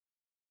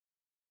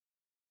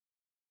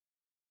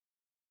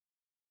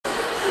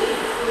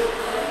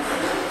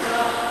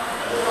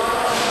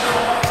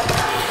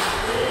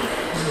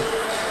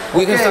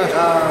We can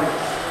start.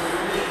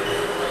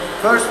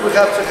 First we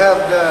have to have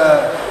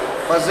the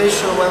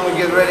position when we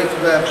get ready to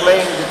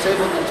playing the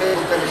table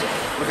tennis.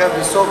 We have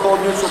the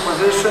so-called neutral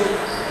position.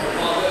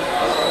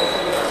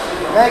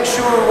 Make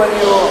sure when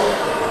you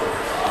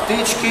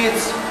teach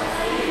kids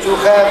to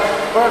have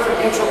perfect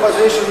neutral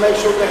position, make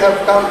sure they have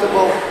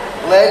comfortable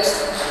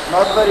legs,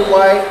 not very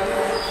wide,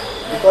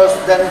 because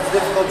then it's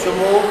difficult to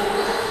move,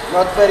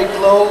 not very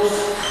close,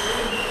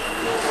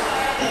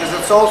 because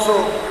it's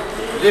also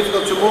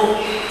difficult to move,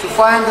 to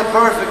find the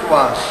perfect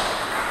one.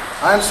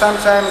 I'm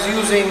sometimes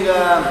using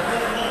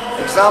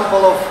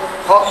example of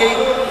hockey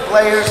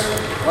players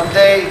when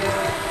they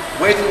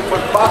waiting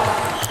for puck.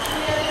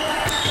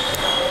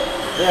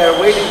 They're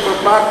waiting for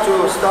puck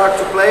to start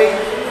to play.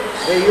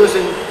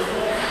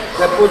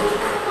 They put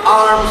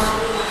arms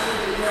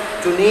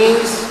to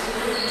knees,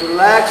 to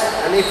legs,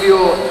 and if you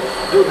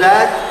do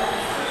that,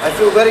 I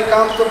feel very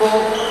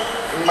comfortable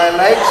in my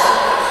legs.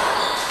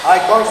 I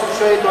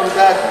concentrate on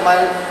that.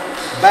 My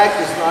back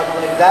is not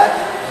like that.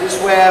 This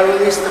way I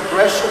release the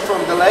pressure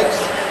from the legs.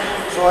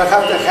 So I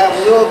have to have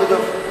a little bit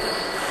of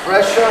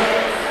pressure.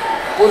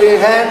 Putting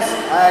hands,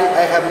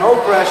 I have no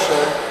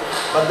pressure.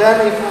 But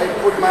then if I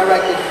put my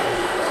racket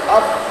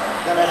up,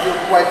 then I feel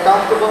quite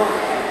comfortable.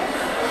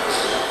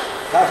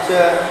 Have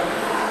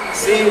to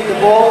see the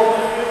ball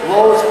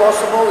low as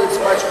possible, it's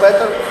much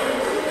better.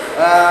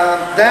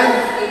 Then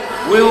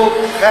we'll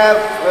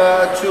have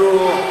to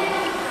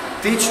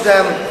teach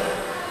them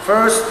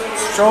first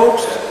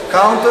strokes,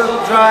 counter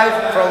drive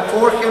from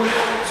forehand.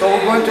 So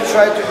we're going to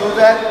try to do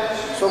that.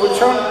 So we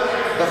turn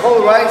the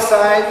whole right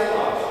side,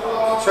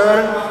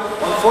 turn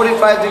on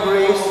 45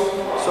 degrees.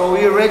 So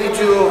we're ready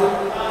to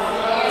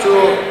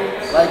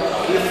like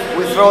if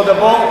we throw the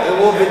ball, it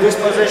will be this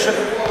position.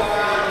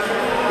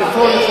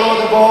 Before you throw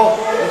the ball,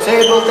 in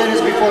table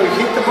tennis, before you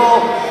hit the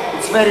ball,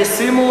 it's very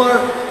similar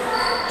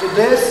to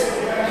this,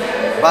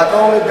 but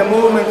only the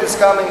movement is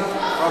coming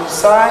from the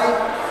side.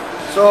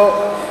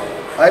 So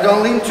I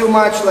don't lean too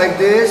much like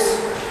this.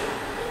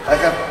 I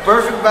have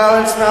perfect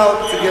balance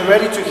now to get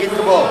ready to hit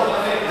the ball.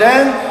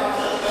 Then,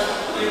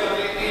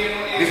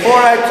 before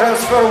I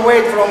transfer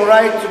weight from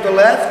right to the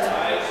left,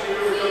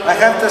 I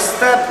have to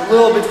step a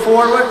little bit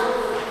forward.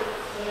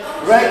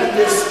 Right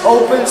is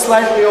open,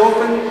 slightly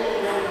open.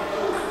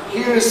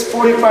 Here is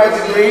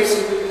 45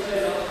 degrees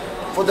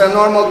for the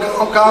normal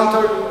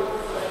counter.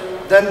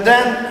 Then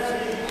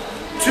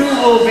two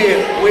will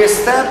be, we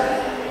step,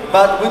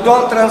 but we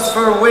don't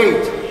transfer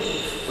weight.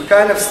 We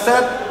kind of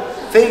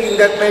step, thinking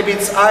that maybe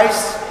it's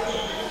ice,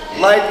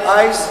 light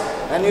ice,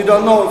 and you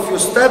don't know if you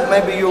step,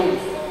 maybe you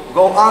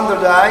go under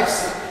the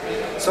ice.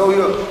 So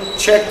you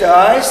check the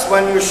ice.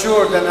 When you're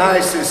sure the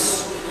ice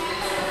is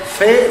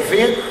fit,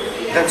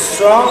 that's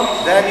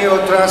strong, then you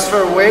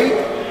transfer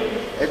weight.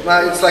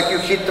 It's like you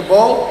hit the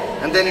ball,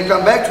 and then you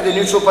come back to the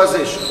neutral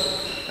position.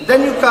 And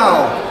then you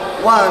count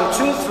 1,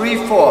 2,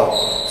 3,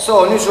 4.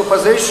 So neutral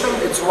position,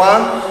 it's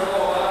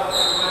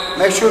 1.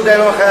 Make sure they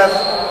don't have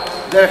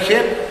their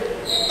hip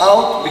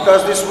out,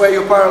 because this way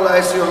you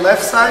paralyze your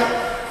left side.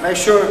 Make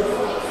sure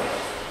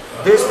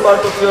this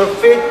part of your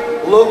feet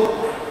look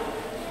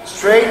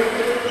straight.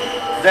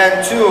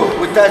 Then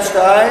 2, we touch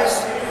the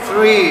ice.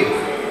 3,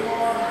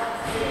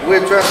 we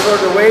transfer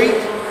the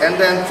weight. And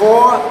then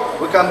 4,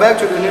 we come back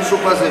to the neutral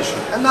position.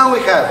 And now we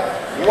have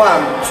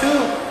 1,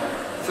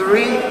 2,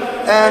 3,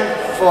 and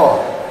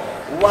 4.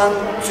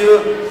 1,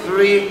 2,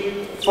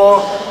 3, 4.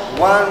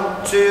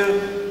 1, 2,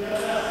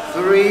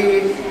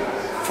 3,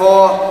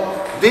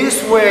 4.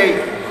 This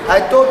way, I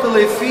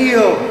totally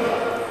feel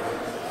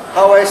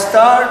how I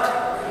start,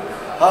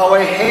 how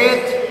I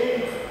hit,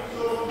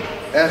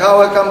 and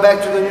how I come back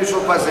to the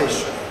neutral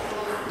position.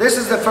 This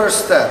is the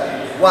first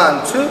step.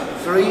 1, 2,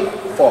 3,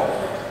 4.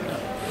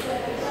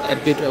 A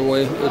bit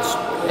away, it's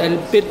a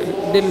bit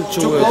little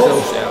too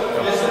close. Yeah.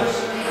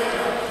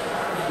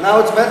 Now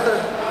it's better?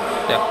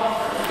 Yeah,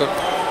 good.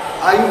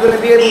 Are you going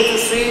to be able to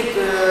see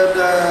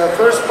the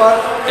first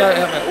part?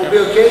 Yeah. Will be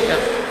okay? Yeah.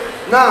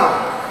 Now,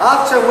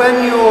 after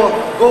when you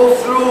go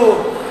through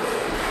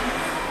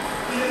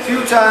a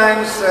few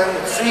times and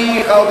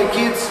see how the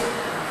kids,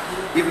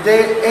 if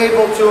they're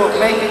able to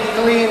make it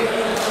clean,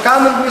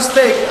 common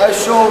mistake, I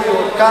show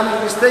you common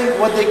mistake,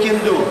 what they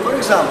can do. For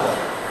example,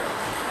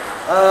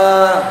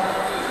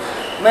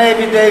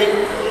 maybe they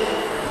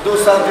do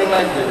something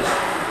like this.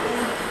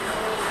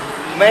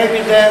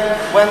 Maybe then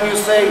when you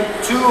say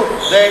 2,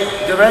 they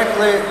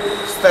directly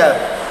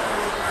step.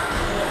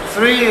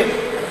 3,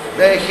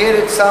 they hit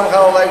it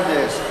somehow like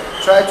this.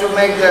 Try to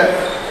make the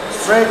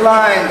straight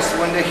lines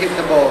when they hit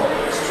the ball.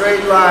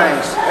 Straight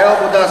lines.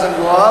 Elbow doesn't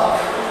go up.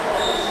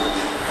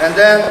 And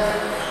then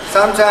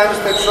sometimes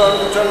they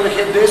turn the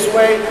hit this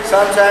way.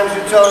 Sometimes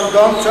you tell them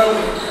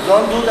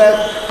don't do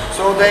that.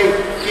 So they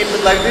keep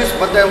it like this,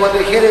 but then when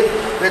they hit it,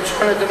 they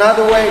turn it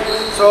another way.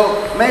 So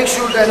make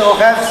sure they don't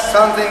have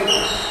something,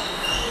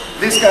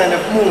 this kind of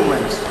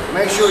movements.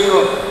 Make sure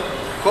you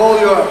call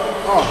your,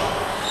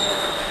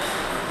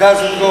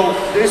 doesn't go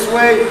this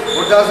way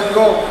or doesn't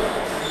go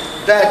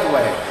that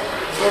way.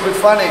 It's a little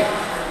bit funny.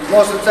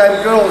 Most of the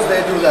time girls,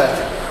 they do that.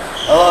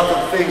 A lot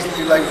of things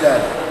like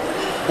that.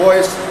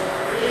 Boys,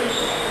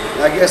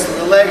 I guess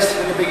the legs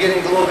in the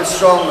beginning a little bit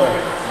stronger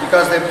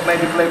because they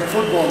maybe play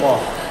football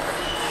more.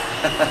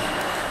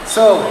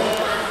 So,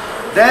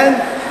 then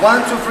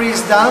 1, 2, 3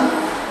 is done.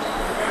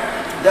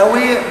 Then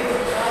we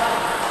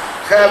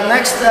have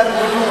next step,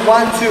 we do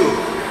 1, 2.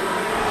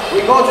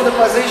 We go to the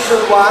position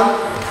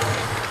 1.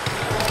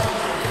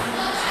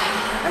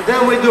 And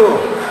then we do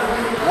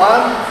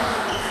 1,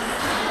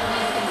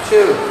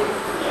 2.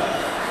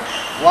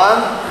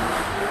 1,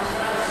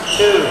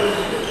 2.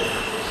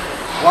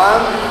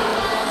 1,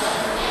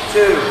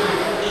 2.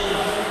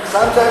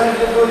 Sometimes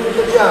you can do it with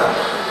the jump.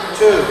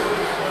 2.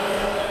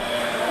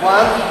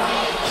 1,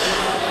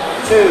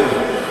 2.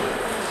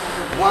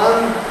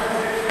 1,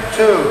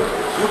 2.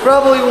 You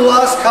probably will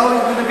ask how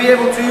you're going to be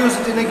able to use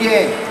it in a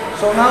game.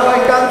 So now I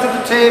come to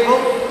the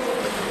table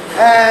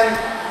and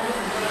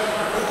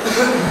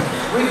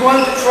we're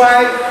going to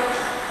try.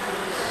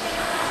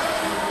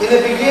 In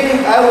the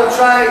beginning I will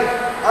try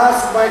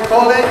ask my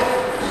colleague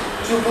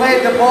to play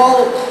the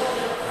ball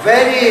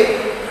very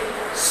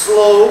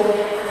slow.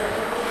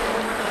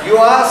 You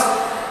ask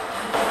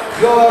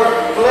your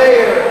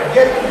player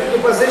get into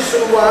the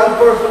position 1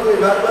 perfectly,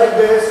 not like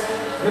this,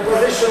 in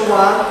position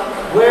 1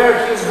 where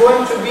he's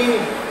going to be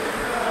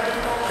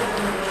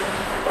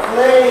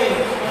playing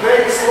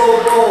very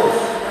slow balls.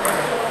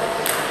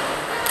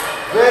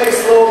 Very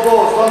slow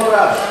balls, don't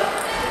rush.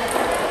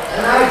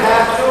 And I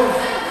have to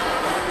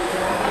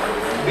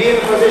be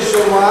in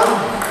position 1.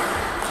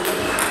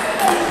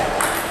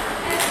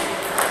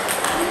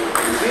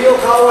 Feel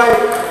how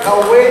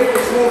weight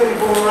is moving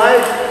from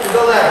right to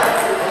the left.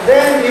 And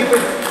then if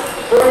it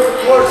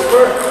works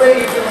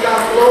perfectly, you can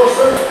come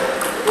closer,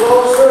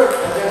 closer,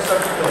 and then start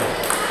to play.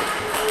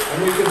 And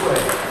you can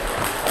play.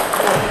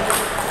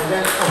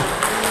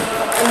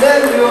 And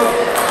then you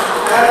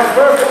have a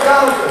perfect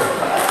counter.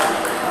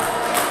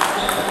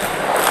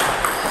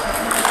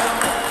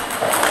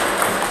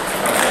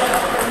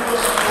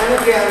 And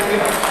again, you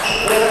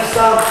let them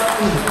stop.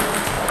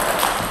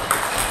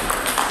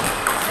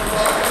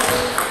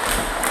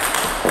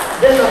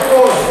 Then of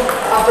course,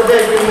 after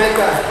that you make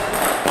a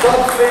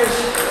top spin.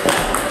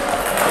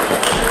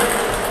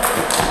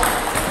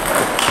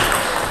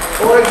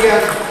 Or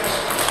again.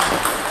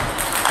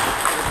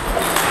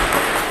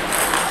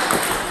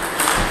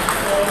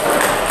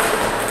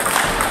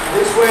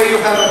 This way you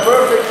have a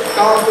perfect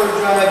counter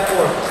drive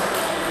forward.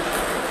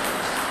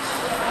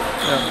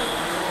 Yeah.